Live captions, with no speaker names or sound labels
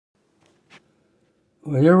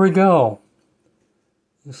Well, here we go.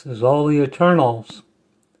 This is All the Eternals,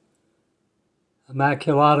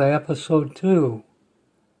 Immaculata Episode 2.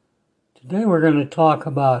 Today we're going to talk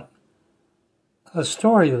about a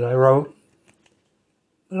story that I wrote,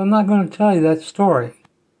 but I'm not going to tell you that story.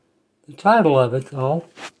 The title of it, though,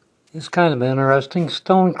 is kind of interesting,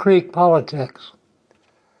 Stone Creek Politics.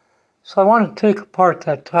 So I want to take apart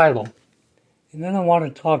that title, and then I want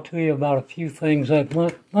to talk to you about a few things I've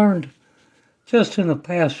learned just in the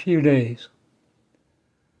past few days.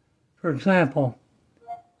 For example,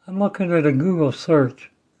 I'm looking at a Google search,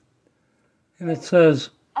 and it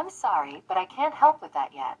says, I'm sorry, but I can't help with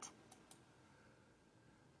that yet.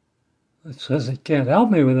 It says it can't help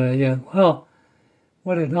me with that yet. Well,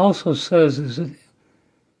 what it also says is that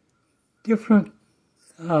different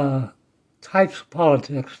types of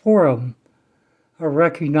politics, four of them, are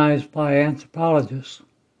recognized by anthropologists.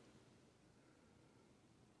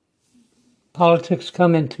 Politics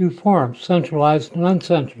come in two forms, centralized and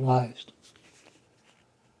uncentralized.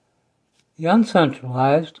 The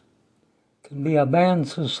uncentralized can be a band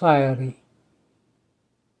society.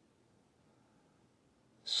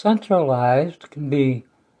 Centralized can be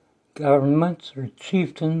governments or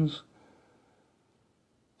chieftains,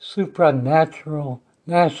 supranational,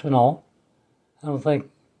 national. I don't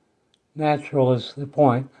think natural is the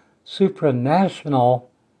point. Supranational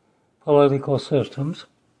political systems,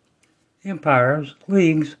 empires,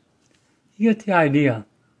 leagues. You get the idea.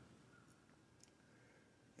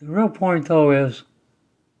 The real point, though, is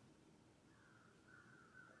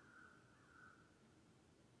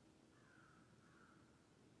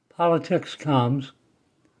politics comes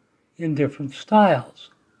in different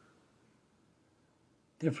styles,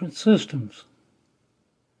 different systems.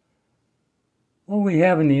 What we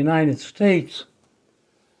have in the United States,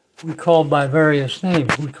 we call by various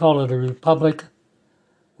names. We call it a republic.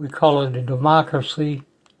 We call it a democracy.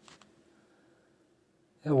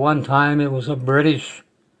 At one time, it was a British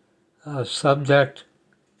subject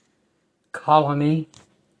colony.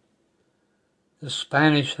 The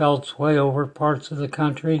Spanish held sway over parts of the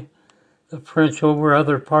country, the French over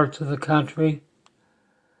other parts of the country,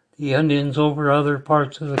 the Indians over other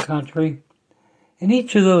parts of the country. And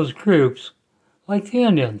each of those groups, like the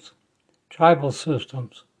Indians, tribal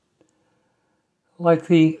systems, like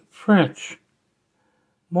the French,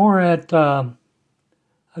 more at a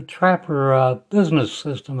trapper business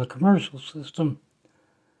system, a commercial system.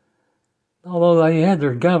 Although they had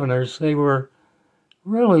their governors, they were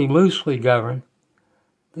really loosely governed.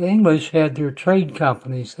 The English had their trade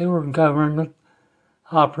companies. They were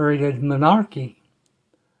government-operated monarchy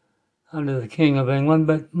under the King of England,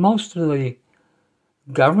 but most of the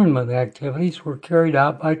government activities were carried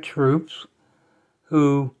out by troops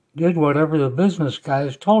who did whatever the business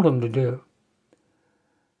guys told them to do.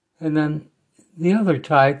 And then the other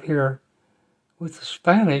type here, with the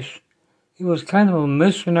Spanish, it was kind of a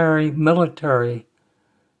missionary military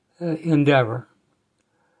endeavor.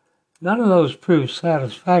 None of those proved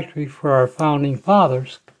satisfactory for our founding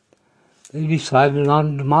fathers. They decided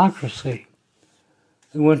on democracy.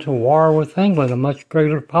 They went to war with England, a much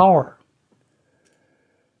greater power.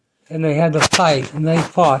 And they had to fight, and they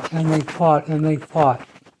fought, and they fought, and they fought.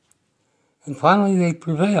 And finally they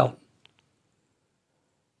prevailed.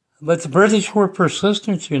 But the British were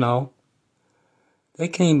persistent, you know. They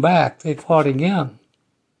came back, they fought again.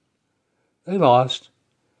 They lost.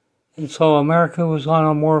 And so America was on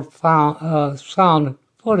a more sound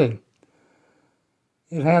footing.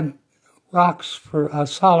 It had rocks for a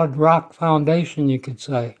solid rock foundation, you could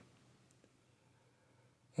say.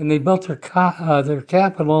 And they built their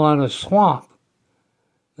capital on a swamp.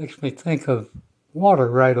 Makes me think of water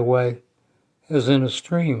right away, as in a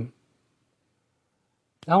stream.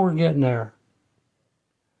 Now we're getting there.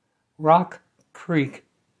 Rock Creek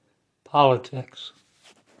politics.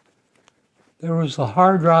 There was the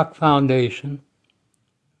Hard Rock Foundation,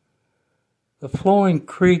 the flowing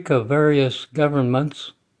creek of various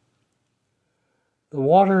governments, the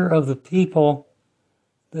water of the people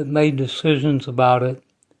that made decisions about it,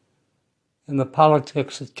 and the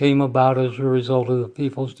politics that came about as a result of the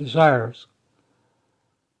people's desires.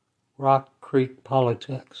 Rock Creek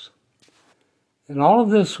politics. And all of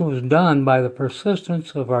this was done by the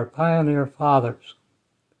persistence of our pioneer fathers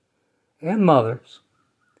and mothers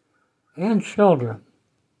and children.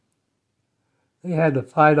 They had to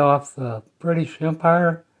fight off the British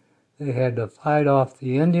Empire. They had to fight off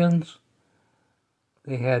the Indians.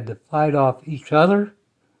 They had to fight off each other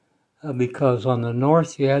because on the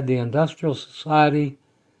north you had the Industrial Society,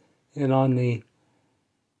 and on the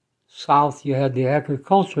south you had the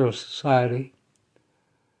Agricultural Society.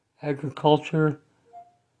 Agriculture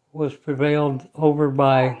was prevailed over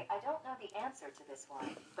by... Sorry, I don't know the answer to this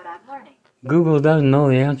one, but I'm learning. Google doesn't know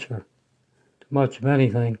the answer to much of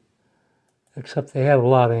anything, except they have a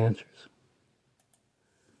lot of answers.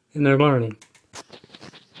 And they're learning.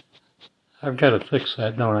 I've got to fix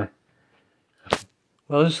that, don't I?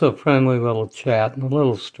 Well, this is a friendly little chat and a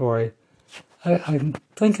little story. I'm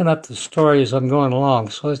thinking up the story as I'm going along,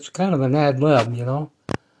 so it's kind of an ad lib, you know.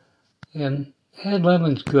 And ad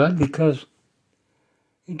libbing's good because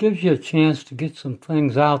it gives you a chance to get some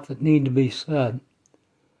things out that need to be said.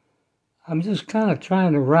 I'm just kind of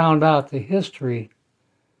trying to round out the history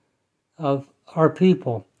of our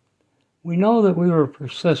people. We know that we were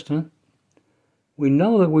persistent. We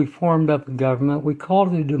know that we formed up a government. We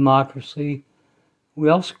called it a democracy. We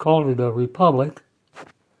also called it a republic.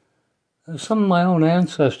 Some of my own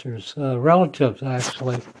ancestors, relatives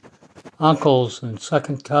actually, uncles and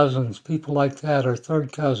second cousins, people like that, or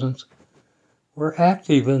third cousins, were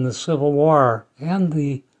active in the Civil War and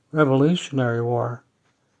the Revolutionary War.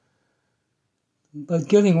 But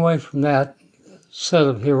getting away from that set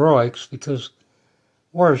of heroics, because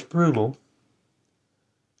war is brutal,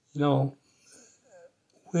 you know,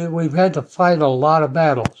 we've had to fight a lot of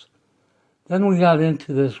battles. Then we got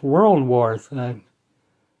into this World War thing.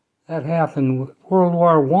 That happened, World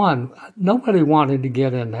War I. Nobody wanted to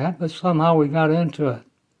get in that, but somehow we got into it.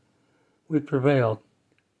 We prevailed,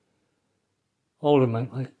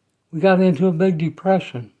 ultimately. We got into a big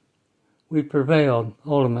depression. We prevailed,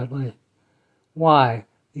 ultimately. Why?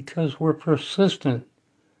 Because we're persistent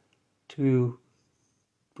to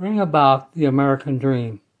bring about the American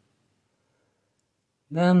dream.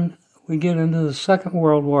 Then we get into the Second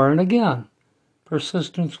World War, and again,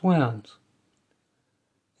 persistence wins.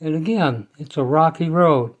 And again, it's a rocky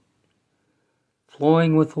road,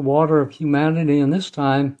 flowing with the water of humanity, and this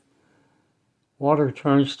time, water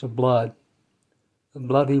turns to blood, the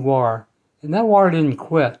bloody war. And that war didn't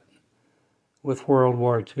quit with World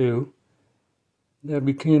War II. There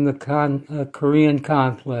became the Korean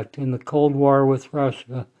conflict and the Cold War with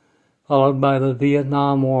Russia, followed by the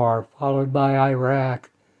Vietnam War, followed by Iraq,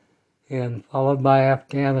 and followed by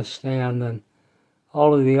Afghanistan, and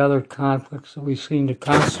all of the other conflicts that we seem to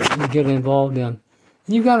constantly get involved in.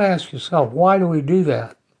 And you've got to ask yourself, why do we do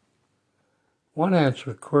that? One answer,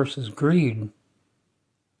 of course, is greed.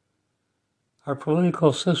 Our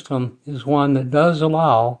political system is one that does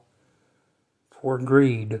allow for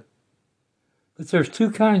greed. But there's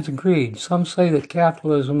two kinds of greed. Some say that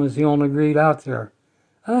capitalism is the only greed out there.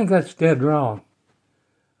 I think that's dead wrong.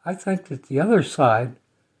 I think that the other side,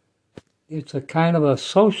 it's a kind of a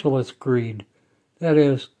socialist greed. That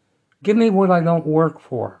is, give me what I don't work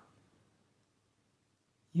for.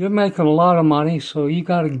 You're making a lot of money, so you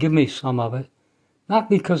got to give me some of it. Not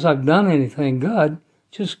because I've done anything good,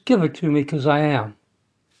 just give it to me because I am.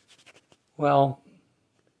 Well,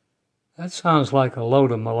 that sounds like a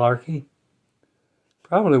load of malarkey.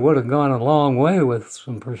 Probably would have gone a long way with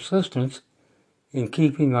some persistence in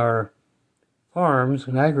keeping our farms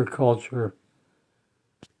and agriculture,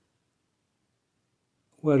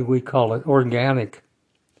 what do we call it, organic.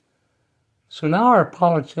 So now our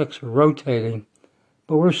politics are rotating,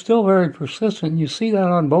 but we're still very persistent. You see that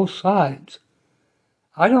on both sides.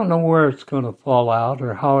 I don't know where it's going to fall out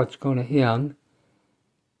or how it's going to end,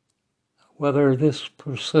 whether this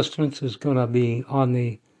persistence is going to be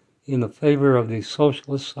in the favor of the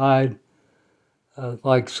socialist side,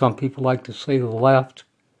 like some people like to say the left,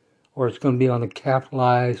 or it's going to be on the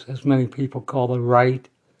capitalized, as many people call the right,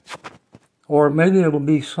 or maybe it'll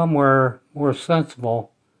be somewhere more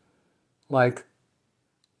sensible, like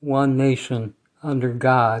one nation under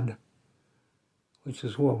God, which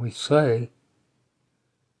is what we say.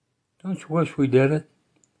 Don't you wish we did it?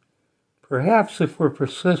 Perhaps if we're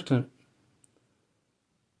persistent,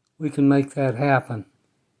 we can make that happen.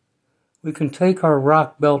 We can take our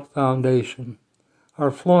rock belt foundation,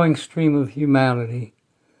 our flowing stream of humanity,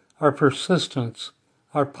 our persistence,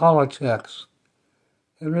 our politics,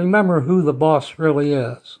 and remember who the boss really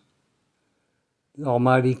is. The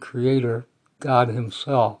Almighty Creator, God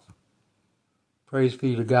Himself. Praise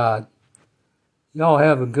be to God. Y'all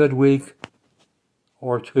have a good week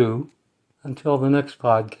or two until the next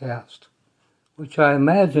podcast, which I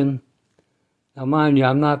imagine, now mind you,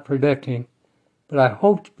 I'm not predicting, but I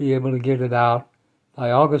hope to be able to get it out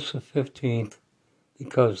by August the 15th,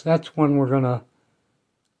 because that's when we're going to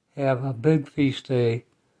have a big feast day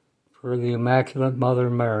for the Immaculate Mother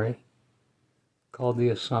Mary, called the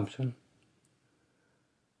Assumption.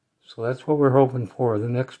 So that's what we're hoping for. The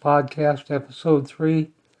next podcast, episode 3,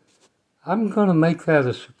 I'm going to make that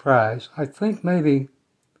a surprise. I think maybe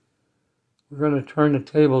we're going to turn the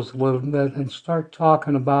tables a little bit and start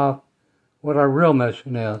talking about what our real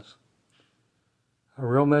mission is. Our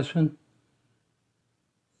real mission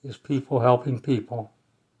is people helping people.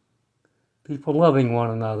 People loving one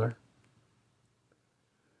another.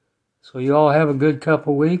 So you all have a good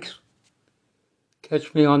couple weeks.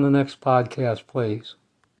 Catch me on the next podcast, please.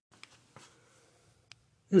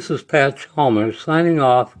 This is Pat Chalmers signing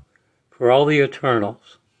off for all the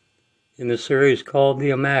Eternals in the series called The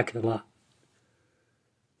Immaculata.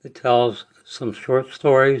 It tells some short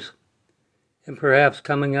stories and perhaps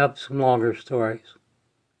coming up some longer stories.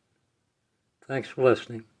 Thanks for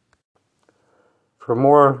listening. For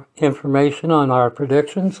more information on our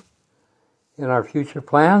predictions and our future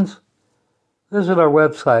plans, visit our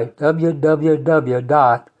website,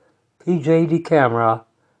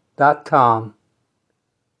 www.pjdcamera.com.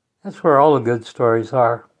 That's where all the good stories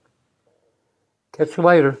are. Catch you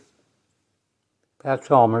later. Pat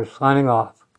Chalmers signing off.